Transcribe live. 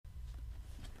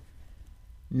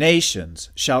Nations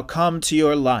shall come to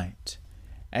your light,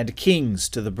 and kings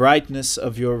to the brightness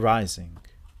of your rising.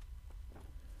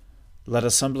 Let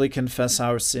us humbly confess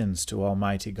our sins to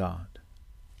Almighty God.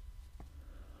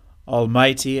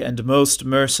 Almighty and most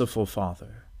merciful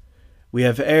Father, we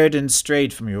have erred and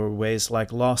strayed from your ways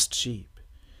like lost sheep.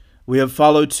 We have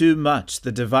followed too much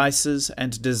the devices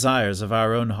and desires of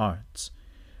our own hearts.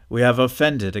 We have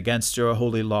offended against your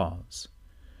holy laws.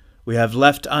 We have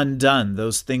left undone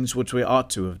those things which we ought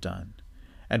to have done,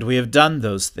 and we have done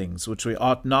those things which we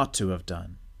ought not to have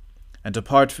done. And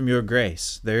apart from your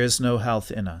grace, there is no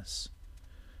health in us.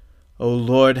 O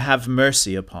Lord, have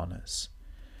mercy upon us.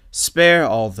 Spare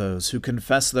all those who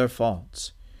confess their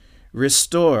faults.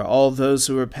 Restore all those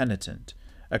who are penitent,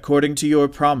 according to your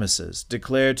promises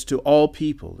declared to all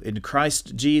people in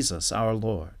Christ Jesus our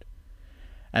Lord.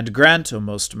 And grant, O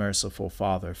most merciful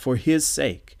Father, for his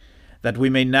sake, that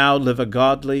we may now live a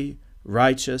godly,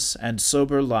 righteous, and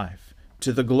sober life,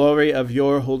 to the glory of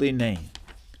your holy name.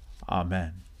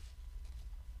 Amen.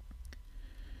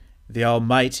 The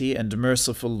Almighty and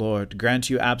merciful Lord grant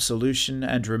you absolution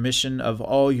and remission of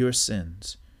all your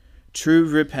sins, true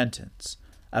repentance,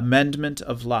 amendment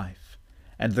of life,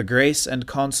 and the grace and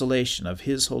consolation of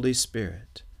his Holy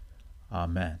Spirit.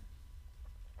 Amen.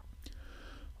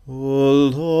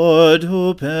 O Lord,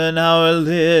 open our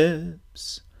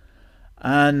lips,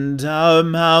 and our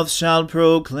mouth shall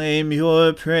proclaim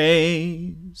your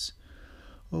praise.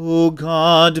 O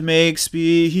God, make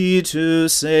speed to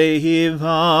save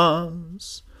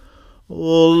us.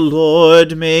 O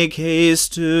Lord, make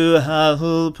haste to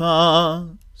help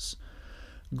us.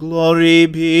 Glory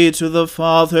be to the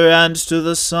Father, and to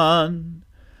the Son,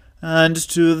 and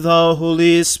to the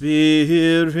Holy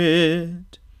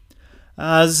Spirit,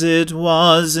 as it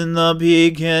was in the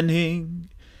beginning,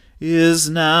 is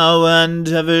now, and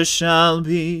ever shall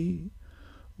be,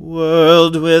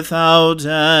 world without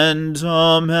end.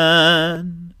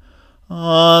 Amen.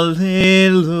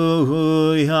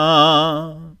 Alleluia.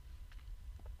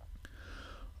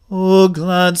 O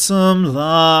gladsome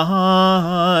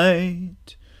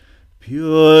light,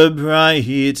 pure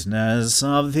brightness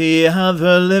of the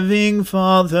ever-living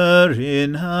Father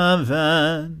in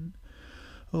heaven,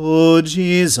 O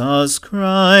Jesus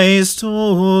Christ,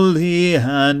 holy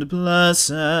and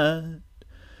blessed,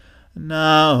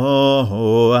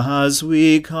 now, as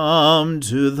we come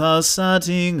to the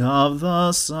setting of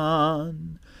the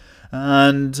sun,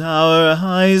 and our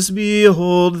eyes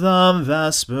behold the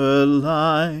vesper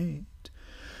light,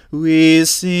 we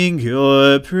sing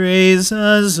your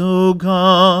praises, O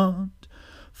God,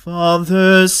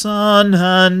 Father, Son,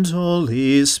 and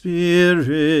Holy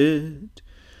Spirit.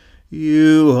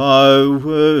 You are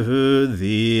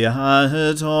worthy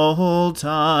at all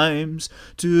times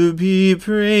to be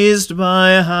praised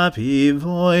by happy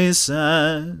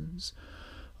voices.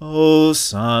 O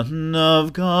Son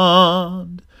of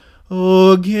God,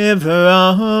 O Giver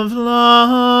of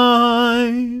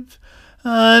life,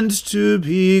 and to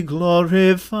be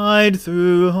glorified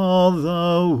through all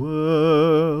the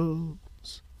world.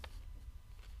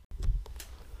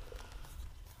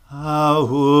 How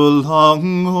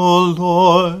long, O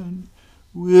Lord,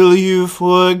 will you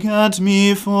forget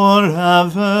me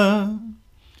forever?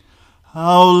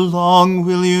 How long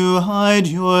will you hide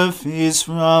your face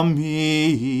from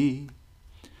me?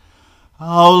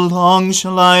 How long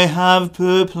shall I have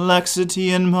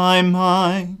perplexity in my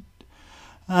mind,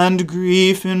 and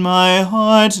grief in my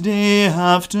heart day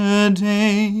after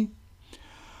day?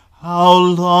 How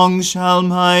long shall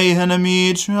my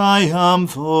enemy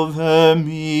triumph over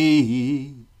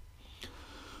me?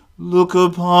 Look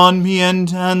upon me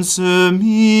and answer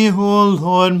me, O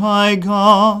Lord my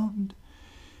God.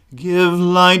 Give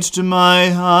light to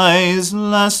my eyes,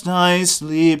 lest I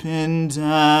sleep in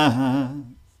death.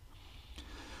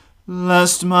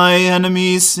 Lest my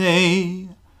enemies say,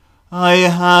 I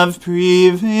have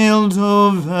prevailed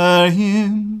over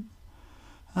him,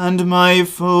 and my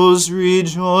foes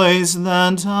rejoice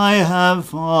that I have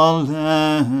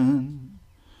fallen.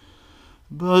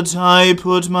 But I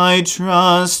put my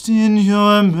trust in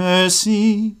your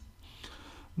mercy.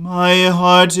 My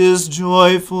heart is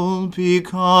joyful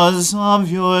because of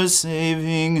your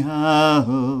saving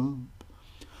help.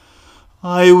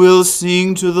 I will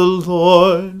sing to the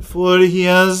Lord, for he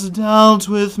has dealt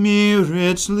with me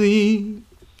richly.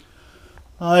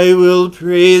 I will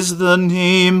praise the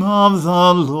name of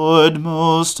the Lord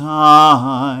Most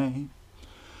High.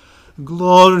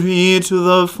 Glory to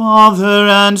the Father,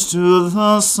 and to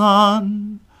the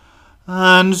Son,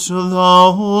 and to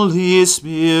the Holy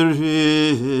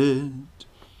Spirit,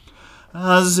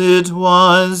 as it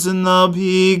was in the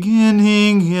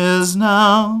beginning, is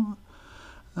now,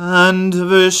 and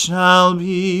ever shall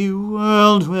be,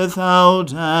 world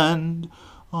without end.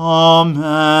 Amen.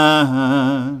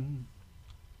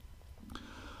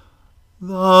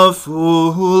 The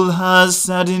fool has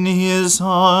said in his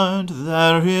heart,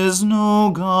 there is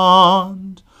no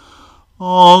God.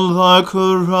 All are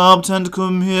corrupt and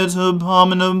commit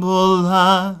abominable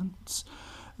acts.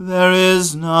 There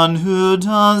is none who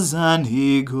does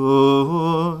any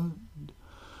good.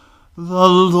 The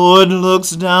Lord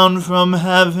looks down from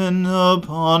heaven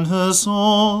upon us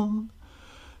all,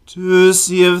 to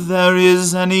see if there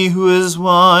is any who is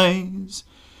wise,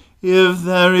 if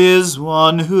there is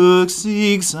one who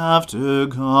seeks after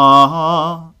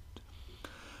God.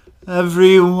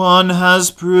 Every one has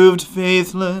proved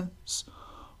faithless,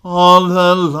 all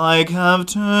alike have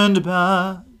turned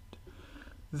bad.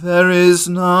 There is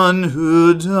none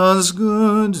who does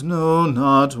good, no,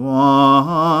 not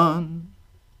one.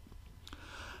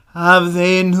 Have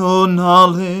they no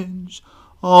knowledge,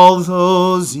 all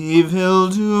those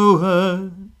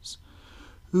evildoers,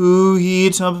 who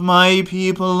eat up my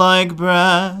people like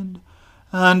bread,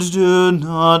 and do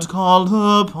not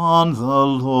call upon the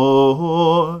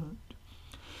Lord?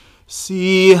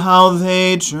 See how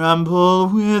they tremble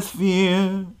with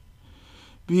fear,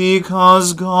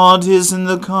 because God is in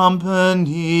the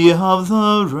company of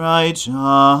the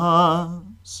righteous.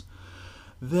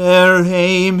 Their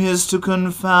aim is to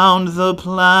confound the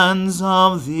plans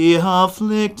of the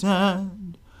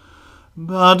afflicted,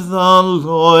 but the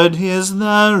Lord is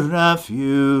their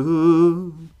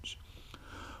refuge.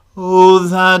 Oh,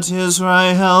 that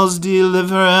Israel's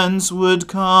deliverance would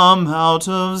come out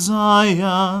of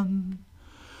Zion,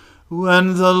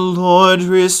 when the Lord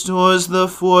restores the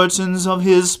fortunes of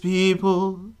his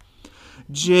people.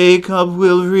 Jacob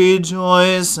will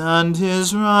rejoice, and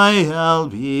Israel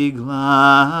be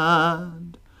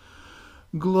glad.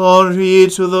 Glory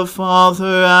to the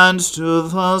Father, and to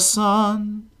the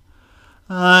Son,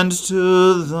 and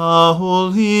to the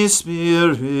Holy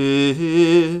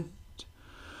Spirit,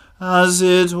 as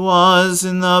it was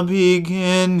in the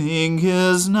beginning,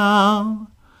 is now,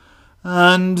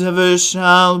 and ever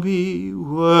shall be,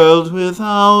 world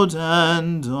without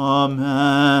end.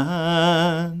 Amen.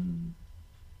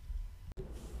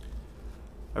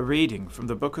 A reading from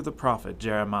the book of the prophet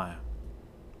Jeremiah.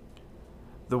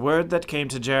 The word that came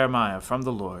to Jeremiah from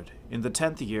the Lord in the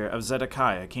 10th year of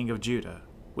Zedekiah king of Judah,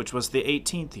 which was the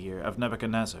 18th year of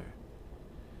Nebuchadnezzar.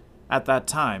 At that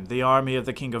time the army of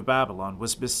the king of Babylon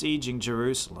was besieging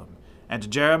Jerusalem,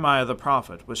 and Jeremiah the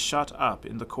prophet was shut up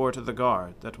in the court of the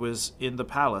guard that was in the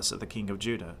palace of the king of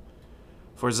Judah.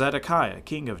 For Zedekiah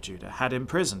king of Judah had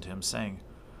imprisoned him, saying,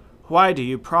 Why do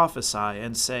you prophesy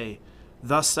and say,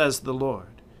 Thus says the Lord,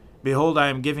 Behold, I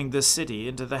am giving this city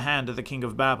into the hand of the king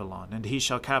of Babylon, and he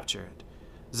shall capture it.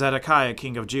 Zedekiah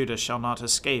king of Judah shall not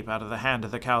escape out of the hand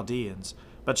of the Chaldeans,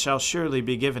 but shall surely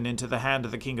be given into the hand of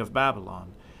the king of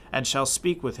Babylon, and shall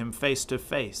speak with him face to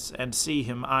face, and see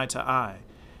him eye to eye.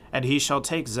 And he shall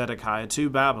take Zedekiah to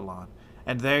Babylon,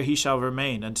 and there he shall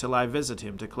remain until I visit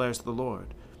him, declares the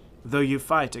Lord. Though you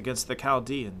fight against the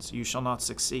Chaldeans, you shall not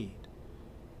succeed.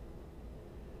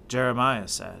 Jeremiah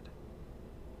said,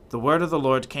 The word of the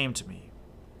Lord came to me.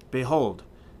 Behold,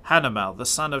 Hanamel the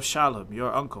son of Shallum,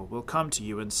 your uncle, will come to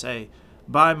you and say,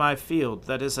 Buy my field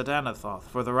that is at Anathoth,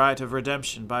 for the right of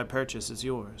redemption by purchase is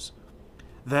yours.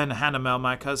 Then Hanamel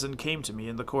my cousin came to me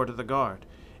in the court of the guard,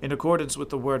 in accordance with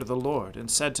the word of the Lord, and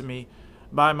said to me,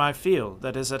 Buy my field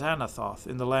that is at Anathoth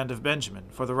in the land of Benjamin,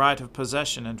 for the right of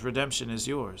possession and redemption is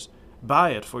yours.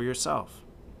 Buy it for yourself.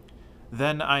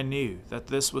 Then I knew that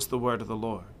this was the word of the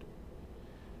Lord.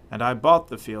 And I bought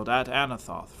the field at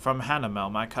Anathoth from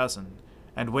Hanamel my cousin,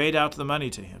 and weighed out the money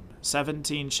to him,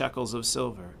 17 shekels of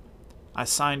silver. I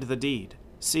signed the deed,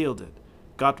 sealed it,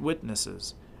 got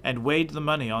witnesses, and weighed the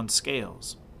money on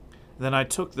scales. Then I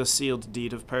took the sealed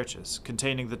deed of purchase,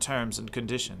 containing the terms and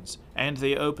conditions, and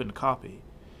the open copy,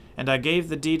 and I gave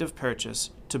the deed of purchase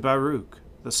to Baruch,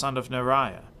 the son of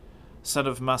Neriah, son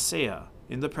of Maaseiah,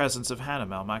 in the presence of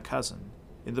Hanamel my cousin,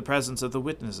 in the presence of the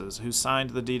witnesses who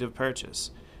signed the deed of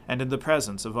purchase, and in the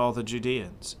presence of all the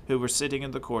Judeans, who were sitting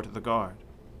in the court of the guard.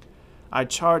 I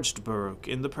charged Baruch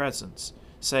in the presence,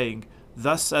 saying,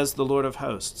 Thus says the Lord of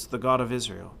hosts, the God of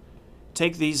Israel,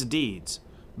 Take these deeds,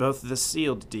 both this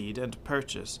sealed deed and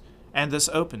purchase, and this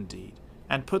open deed,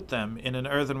 and put them in an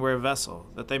earthenware vessel,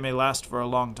 that they may last for a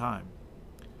long time.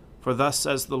 For thus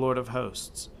says the Lord of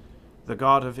hosts, the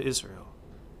God of Israel,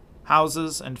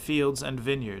 Houses and fields and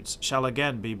vineyards shall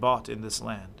again be bought in this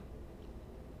land.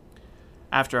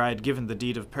 After I had given the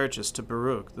deed of purchase to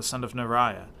Baruch, the son of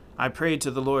Neriah, I prayed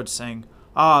to the Lord, saying,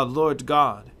 Ah, Lord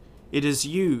God, It is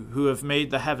you who have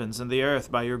made the heavens and the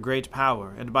earth by your great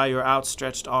power and by your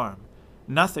outstretched arm.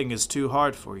 Nothing is too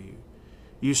hard for you.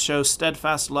 You show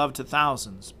steadfast love to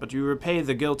thousands, but you repay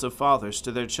the guilt of fathers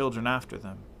to their children after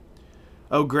them.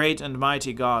 O great and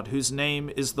mighty God, whose name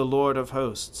is the Lord of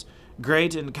hosts,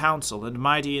 great in counsel and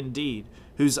mighty in deed,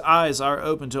 whose eyes are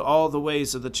open to all the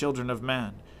ways of the children of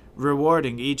man,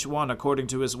 rewarding each one according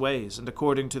to his ways and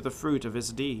according to the fruit of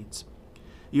his deeds.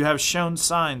 You have shown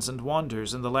signs and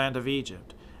wonders in the land of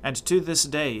Egypt, and to this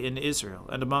day in Israel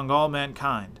and among all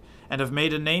mankind, and have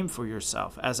made a name for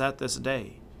yourself, as at this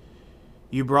day.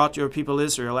 You brought your people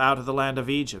Israel out of the land of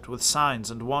Egypt with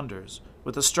signs and wonders,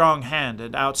 with a strong hand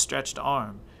and outstretched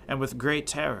arm, and with great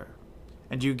terror.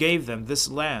 And you gave them this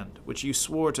land, which you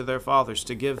swore to their fathers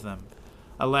to give them,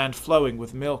 a land flowing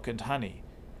with milk and honey.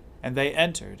 And they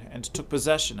entered and took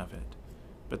possession of it.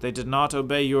 But they did not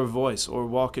obey your voice or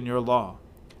walk in your law.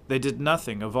 They did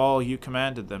nothing of all you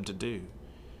commanded them to do.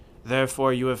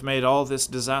 Therefore you have made all this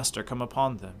disaster come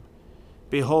upon them.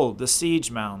 Behold, the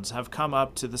siege mounds have come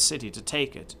up to the city to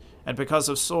take it, and because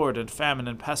of sword and famine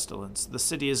and pestilence, the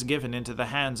city is given into the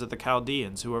hands of the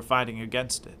Chaldeans who are fighting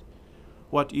against it.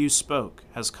 What you spoke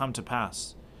has come to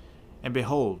pass, and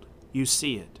behold, you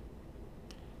see it.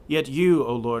 Yet you,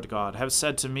 O Lord God, have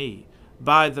said to me,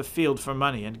 Buy the field for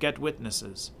money and get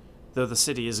witnesses, though the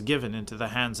city is given into the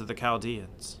hands of the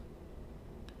Chaldeans.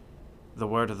 The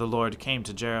word of the Lord came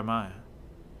to Jeremiah.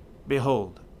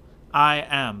 Behold, I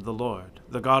am the Lord,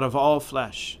 the God of all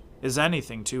flesh. Is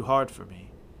anything too hard for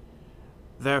me?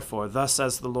 Therefore, thus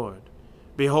says the Lord,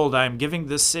 Behold, I am giving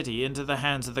this city into the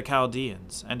hands of the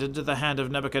Chaldeans, and into the hand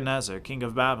of Nebuchadnezzar, king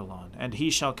of Babylon, and he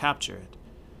shall capture it.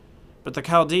 But the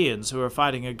Chaldeans who are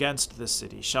fighting against this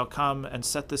city shall come and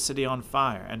set the city on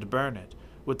fire, and burn it,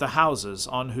 with the houses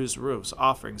on whose roofs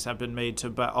offerings have been made to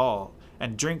Baal,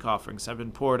 and drink offerings have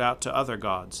been poured out to other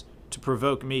gods, to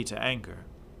provoke me to anger.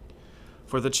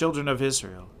 For the children of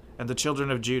Israel and the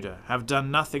children of Judah have done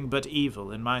nothing but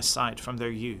evil in my sight from their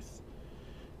youth.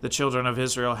 The children of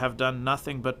Israel have done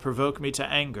nothing but provoke me to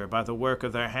anger by the work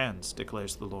of their hands,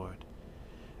 declares the Lord.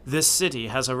 This city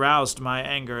has aroused my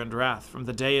anger and wrath from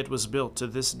the day it was built to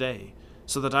this day,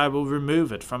 so that I will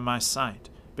remove it from my sight,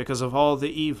 because of all the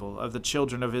evil of the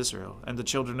children of Israel and the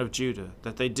children of Judah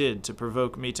that they did to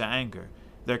provoke me to anger,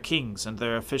 their kings and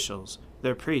their officials,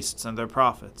 their priests and their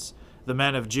prophets, the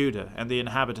men of Judah and the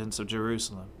inhabitants of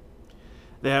Jerusalem.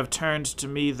 They have turned to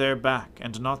me their back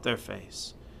and not their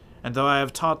face, and though I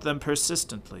have taught them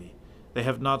persistently, they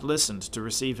have not listened to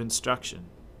receive instruction.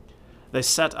 They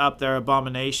set up their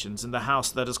abominations in the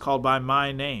house that is called by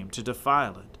my name to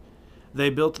defile it. They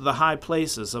built the high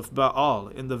places of Baal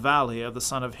in the valley of the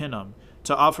son of Hinnom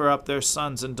to offer up their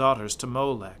sons and daughters to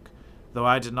Molech, though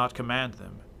I did not command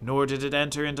them, nor did it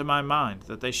enter into my mind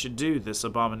that they should do this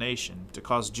abomination to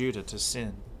cause Judah to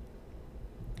sin.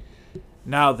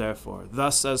 Now therefore,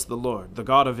 thus says the Lord, the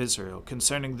God of Israel,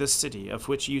 concerning this city, of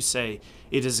which you say,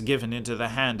 It is given into the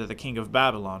hand of the king of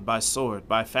Babylon by sword,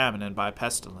 by famine, and by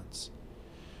pestilence.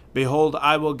 Behold,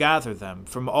 I will gather them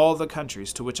from all the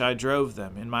countries to which I drove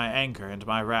them in my anger and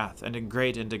my wrath, and in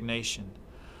great indignation.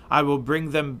 I will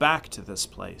bring them back to this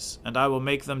place, and I will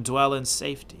make them dwell in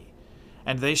safety.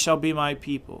 And they shall be my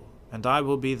people, and I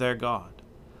will be their God.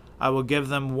 I will give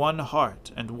them one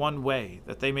heart and one way,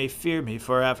 that they may fear me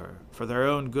forever, for their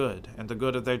own good and the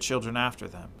good of their children after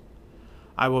them.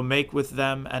 I will make with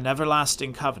them an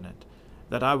everlasting covenant,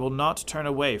 that I will not turn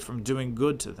away from doing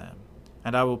good to them,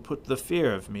 and I will put the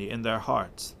fear of me in their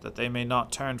hearts, that they may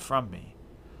not turn from me.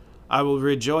 I will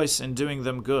rejoice in doing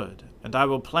them good, and I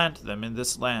will plant them in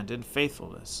this land in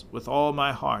faithfulness, with all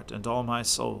my heart and all my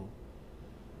soul.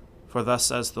 For thus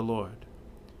says the Lord,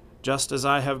 Just as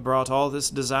I have brought all this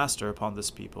disaster upon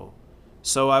this people,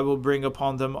 so I will bring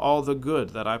upon them all the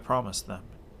good that I promised them.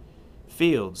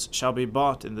 Fields shall be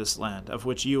bought in this land, of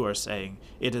which you are saying,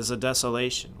 It is a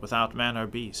desolation, without man or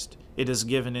beast. It is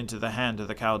given into the hand of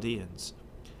the Chaldeans.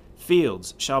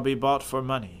 Fields shall be bought for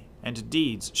money, and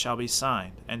deeds shall be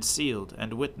signed, and sealed,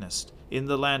 and witnessed, in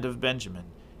the land of Benjamin,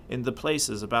 in the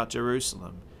places about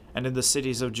Jerusalem, and in the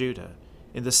cities of Judah,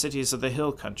 in the cities of the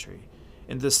hill country,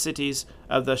 in the cities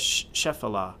of the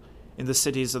Shephelah, in the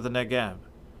cities of the Negeb.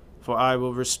 For I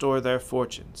will restore their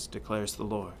fortunes, declares the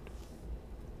Lord.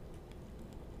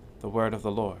 The word of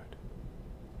the Lord.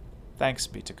 Thanks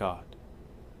be to God.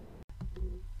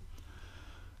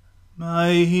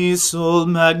 My soul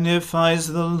magnifies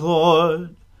the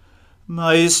Lord.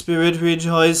 My spirit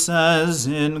rejoices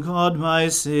in God my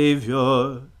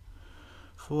Saviour.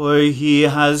 For he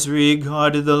has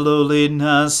regarded the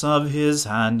lowliness of his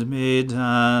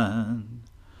handmaiden.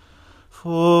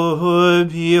 For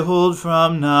behold,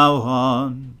 from now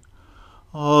on,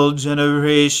 all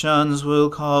generations will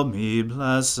call me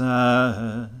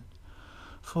blessed.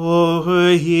 For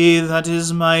he that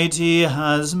is mighty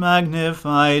has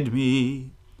magnified me,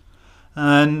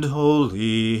 and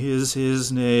holy is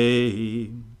his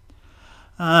name.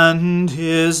 And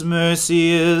his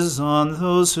mercy is on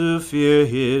those who fear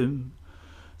him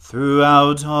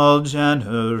throughout all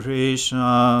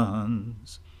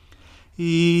generations.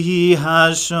 He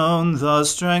has shown the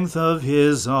strength of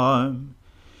his arm.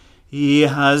 He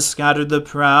has scattered the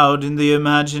proud in the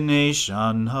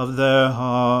imagination of their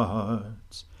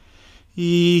hearts.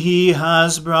 He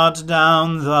has brought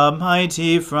down the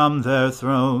mighty from their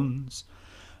thrones,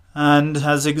 and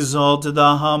has exalted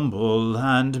the humble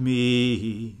and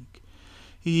meek.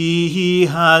 He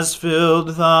has filled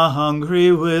the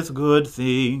hungry with good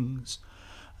things,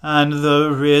 and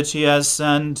the rich he has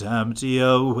sent empty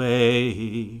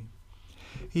away.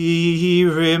 He,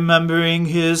 remembering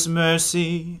his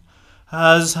mercy,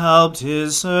 has helped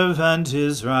his servant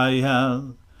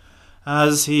Israel,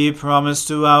 as he promised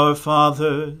to our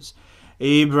fathers,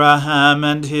 Abraham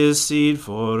and his seed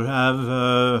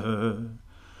forever.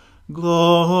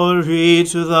 Glory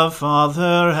to the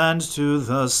Father, and to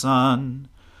the Son,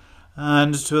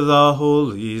 and to the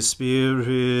Holy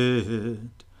Spirit,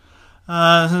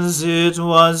 as it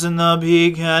was in the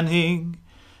beginning,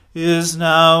 is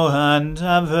now, and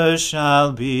ever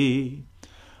shall be,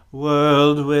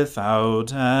 world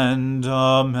without end.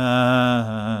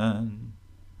 Amen.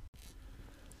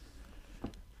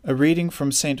 A reading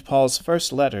from St. Paul's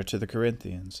first letter to the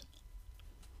Corinthians.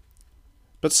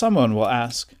 But someone will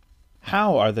ask,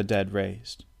 how are the dead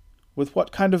raised? With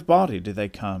what kind of body do they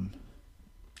come?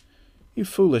 You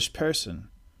foolish person,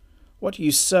 what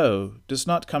you sow does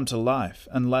not come to life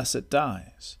unless it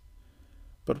dies.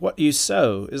 But what you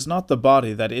sow is not the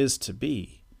body that is to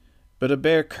be, but a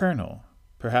bare kernel,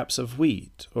 perhaps of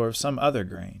wheat or of some other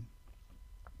grain.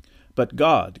 But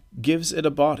God gives it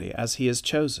a body as he has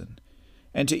chosen,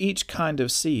 and to each kind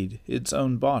of seed its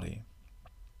own body.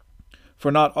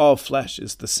 For not all flesh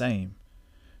is the same,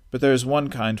 but there is one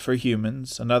kind for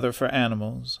humans, another for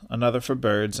animals, another for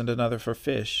birds, and another for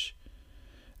fish.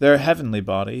 There are heavenly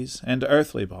bodies and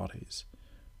earthly bodies,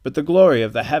 but the glory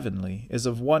of the heavenly is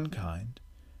of one kind,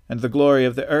 and the glory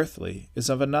of the earthly is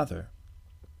of another.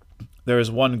 There is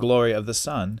one glory of the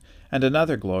sun, and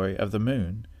another glory of the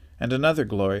moon, and another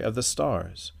glory of the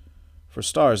stars, for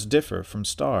stars differ from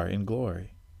star in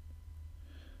glory.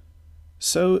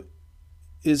 So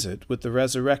is it with the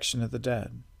resurrection of the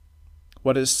dead.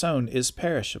 What is sown is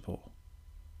perishable.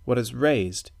 What is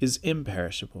raised is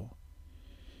imperishable.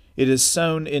 It is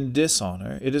sown in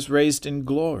dishonor, it is raised in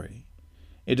glory.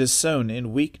 It is sown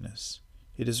in weakness,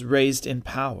 it is raised in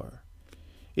power.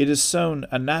 It is sown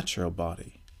a natural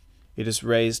body, it is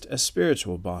raised a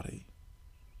spiritual body.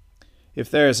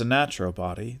 If there is a natural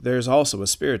body, there is also a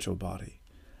spiritual body.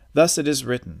 Thus it is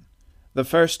written, the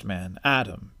first man,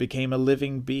 Adam, became a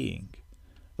living being.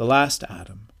 The last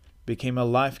Adam became a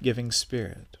life-giving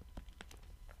spirit.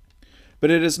 But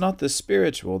it is not the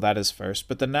spiritual that is first,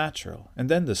 but the natural, and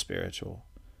then the spiritual.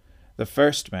 The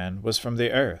first man was from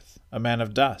the earth, a man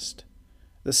of dust.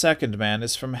 The second man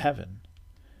is from heaven.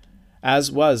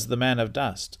 As was the man of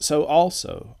dust, so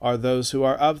also are those who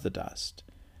are of the dust.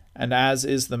 And as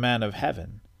is the man of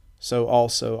heaven, so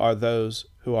also are those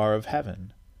who are of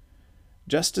heaven.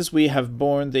 Just as we have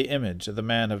borne the image of the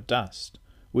man of dust,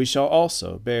 we shall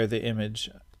also bear the image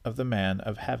of the man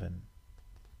of heaven.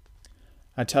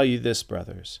 I tell you this,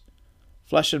 brothers,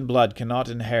 flesh and blood cannot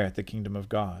inherit the kingdom of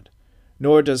God,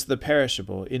 nor does the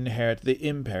perishable inherit the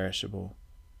imperishable.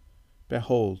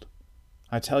 Behold,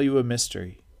 I tell you a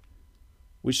mystery.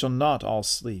 We shall not all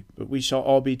sleep, but we shall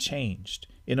all be changed,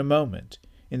 in a moment,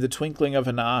 in the twinkling of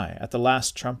an eye, at the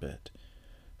last trumpet.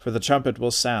 For the trumpet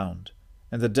will sound,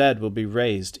 and the dead will be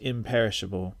raised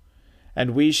imperishable,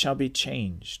 and we shall be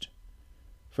changed.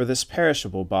 For this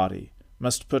perishable body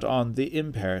must put on the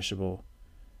imperishable,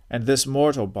 and this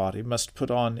mortal body must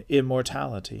put on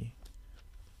immortality.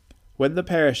 When the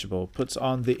perishable puts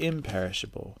on the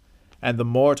imperishable, and the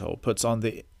mortal puts on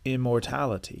the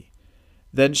immortality,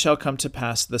 then shall come to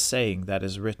pass the saying that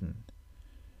is written,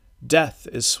 Death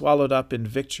is swallowed up in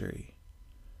victory.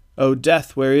 O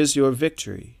death, where is your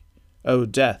victory? O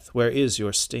death, where is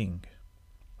your sting?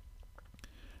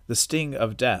 The sting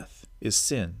of death is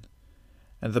sin,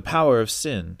 and the power of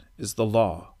sin is the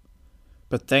law.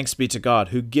 But thanks be to God,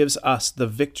 who gives us the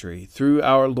victory through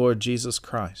our Lord Jesus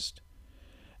Christ.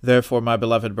 Therefore, my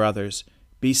beloved brothers,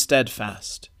 be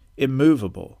steadfast,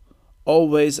 immovable,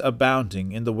 always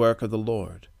abounding in the work of the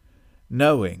Lord,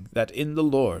 knowing that in the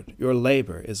Lord your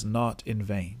labor is not in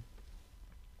vain.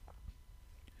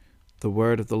 The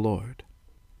word of the Lord.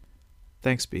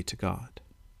 Thanks be to God.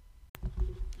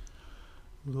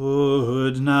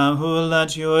 Lord, now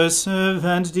let your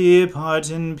servant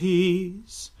depart in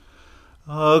peace,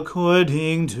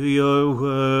 according to your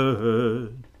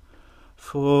word.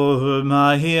 For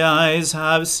my eyes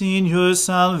have seen your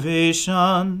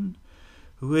salvation,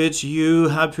 which you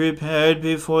have prepared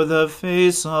before the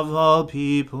face of all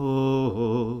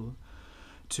people,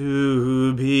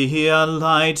 to be a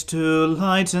light to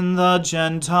lighten the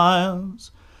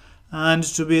Gentiles, and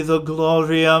to be the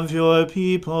glory of your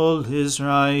people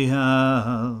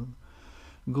Israel.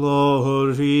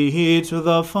 Glory to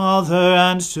the Father,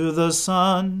 and to the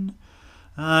Son,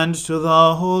 and to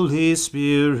the Holy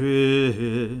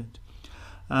Spirit,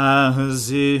 as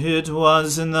it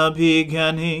was in the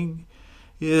beginning,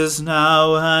 is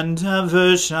now, and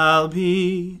ever shall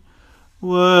be,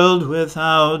 world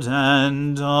without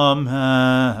end.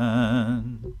 Amen.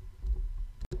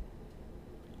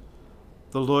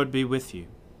 The Lord be with you.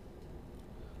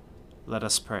 Let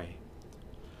us pray.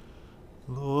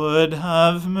 Lord,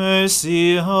 have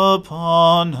mercy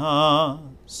upon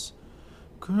us.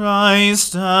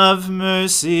 Christ, have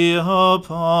mercy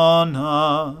upon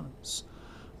us.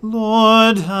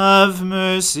 Lord, have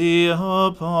mercy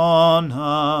upon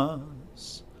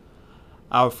us.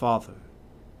 Our Father,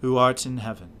 who art in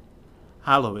heaven,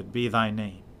 hallowed be thy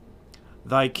name.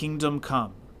 Thy kingdom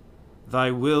come,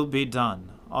 thy will be done,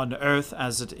 on earth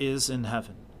as it is in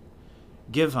heaven.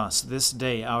 Give us this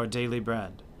day our daily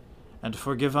bread, and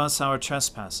forgive us our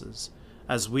trespasses,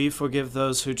 as we forgive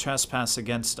those who trespass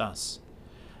against us.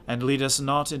 And lead us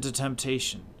not into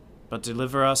temptation, but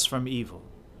deliver us from evil.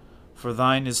 For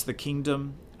thine is the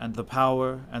kingdom, and the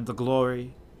power, and the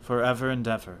glory, forever and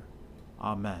ever.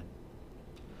 Amen.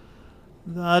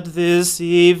 That this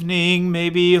evening may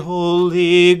be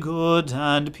holy, good,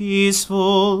 and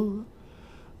peaceful,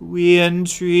 we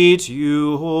entreat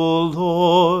you, O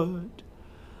Lord,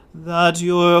 that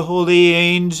your holy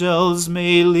angels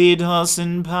may lead us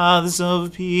in paths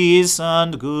of peace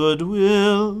and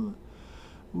goodwill.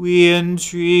 We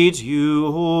entreat you,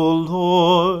 O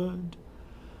Lord,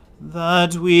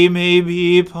 that we may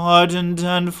be pardoned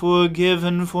and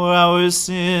forgiven for our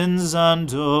sins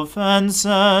and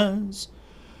offenses.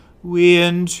 We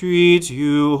entreat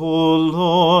you, O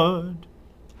Lord,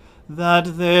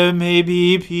 that there may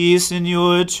be peace in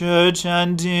your church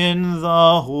and in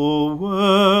the whole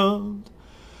world.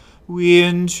 We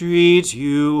entreat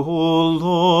you, O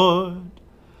Lord,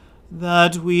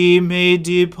 that we may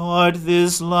depart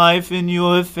this life in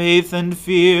your faith and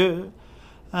fear,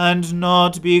 and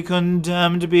not be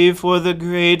condemned before the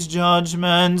great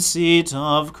judgment seat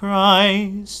of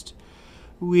Christ.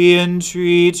 We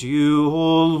entreat you,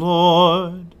 O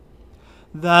Lord,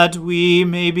 that we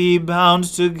may be bound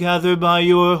together by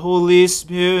your Holy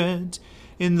Spirit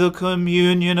in the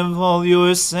communion of all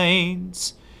your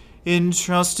saints,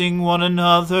 entrusting one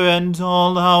another and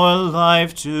all our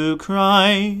life to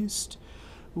Christ.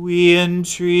 We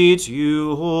entreat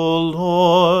you, O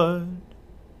Lord.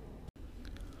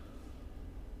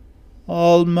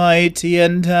 Almighty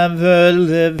and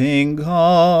ever-living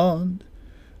God,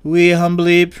 we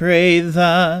humbly pray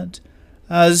that,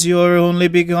 as your only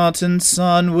begotten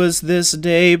Son was this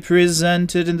day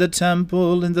presented in the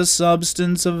temple in the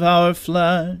substance of our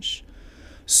flesh,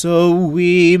 so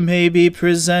we may be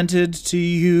presented to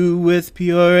you with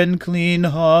pure and clean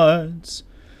hearts,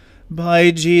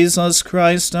 by Jesus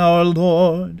Christ our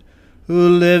Lord, who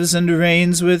lives and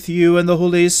reigns with you and the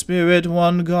Holy Spirit,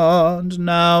 one God,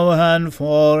 now and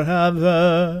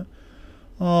forever.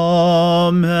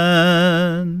 Amen.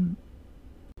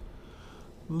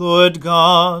 Lord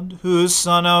God, whose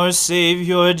Son, our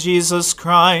Saviour, Jesus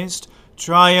Christ,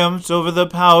 triumphed over the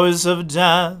powers of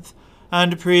death,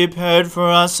 and prepared for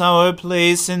us our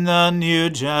place in the New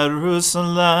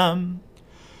Jerusalem,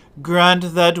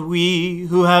 grant that we,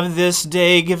 who have this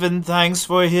day given thanks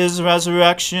for his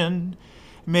resurrection,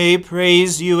 may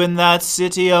praise you in that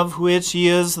city of which he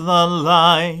is the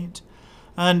light,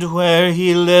 and where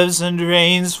he lives and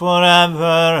reigns forever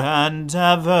and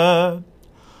ever.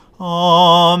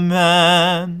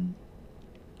 Amen.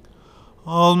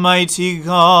 Almighty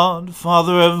God,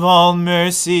 Father of all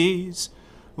mercies,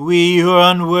 we, your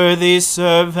unworthy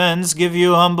servants, give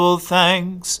you humble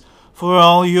thanks for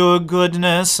all your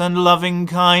goodness and loving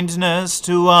kindness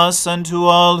to us and to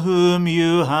all whom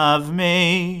you have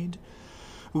made.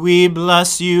 We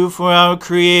bless you for our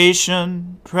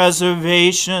creation,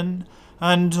 preservation,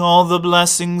 and all the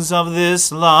blessings of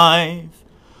this life,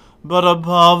 but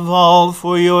above all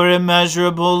for your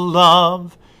immeasurable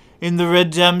love, in the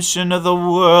redemption of the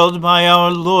world by our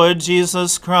Lord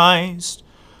Jesus Christ,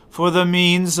 for the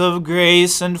means of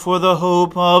grace and for the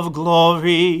hope of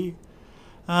glory.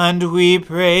 And we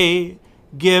pray,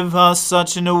 give us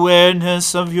such an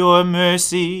awareness of your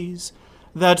mercies,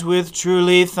 that with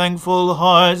truly thankful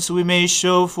hearts we may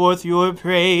show forth your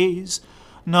praise,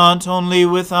 not only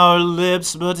with our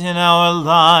lips but in our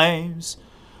lives,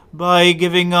 by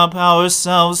giving up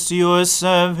ourselves to your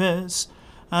service,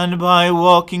 and by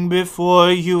walking before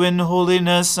you in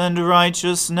holiness and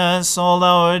righteousness all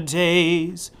our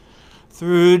days.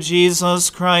 Through Jesus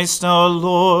Christ our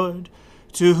Lord,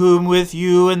 to whom with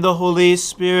you and the Holy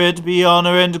Spirit be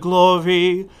honor and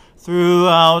glory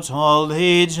throughout all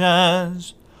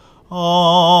ages.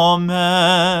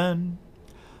 Amen.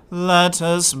 Let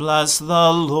us bless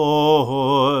the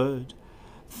Lord.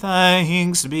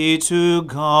 Thanks be to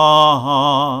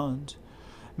God.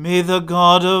 May the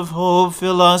God of hope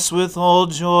fill us with all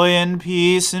joy and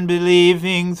peace in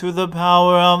believing through the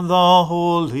power of the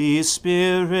Holy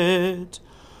Spirit.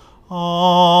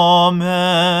 Amen.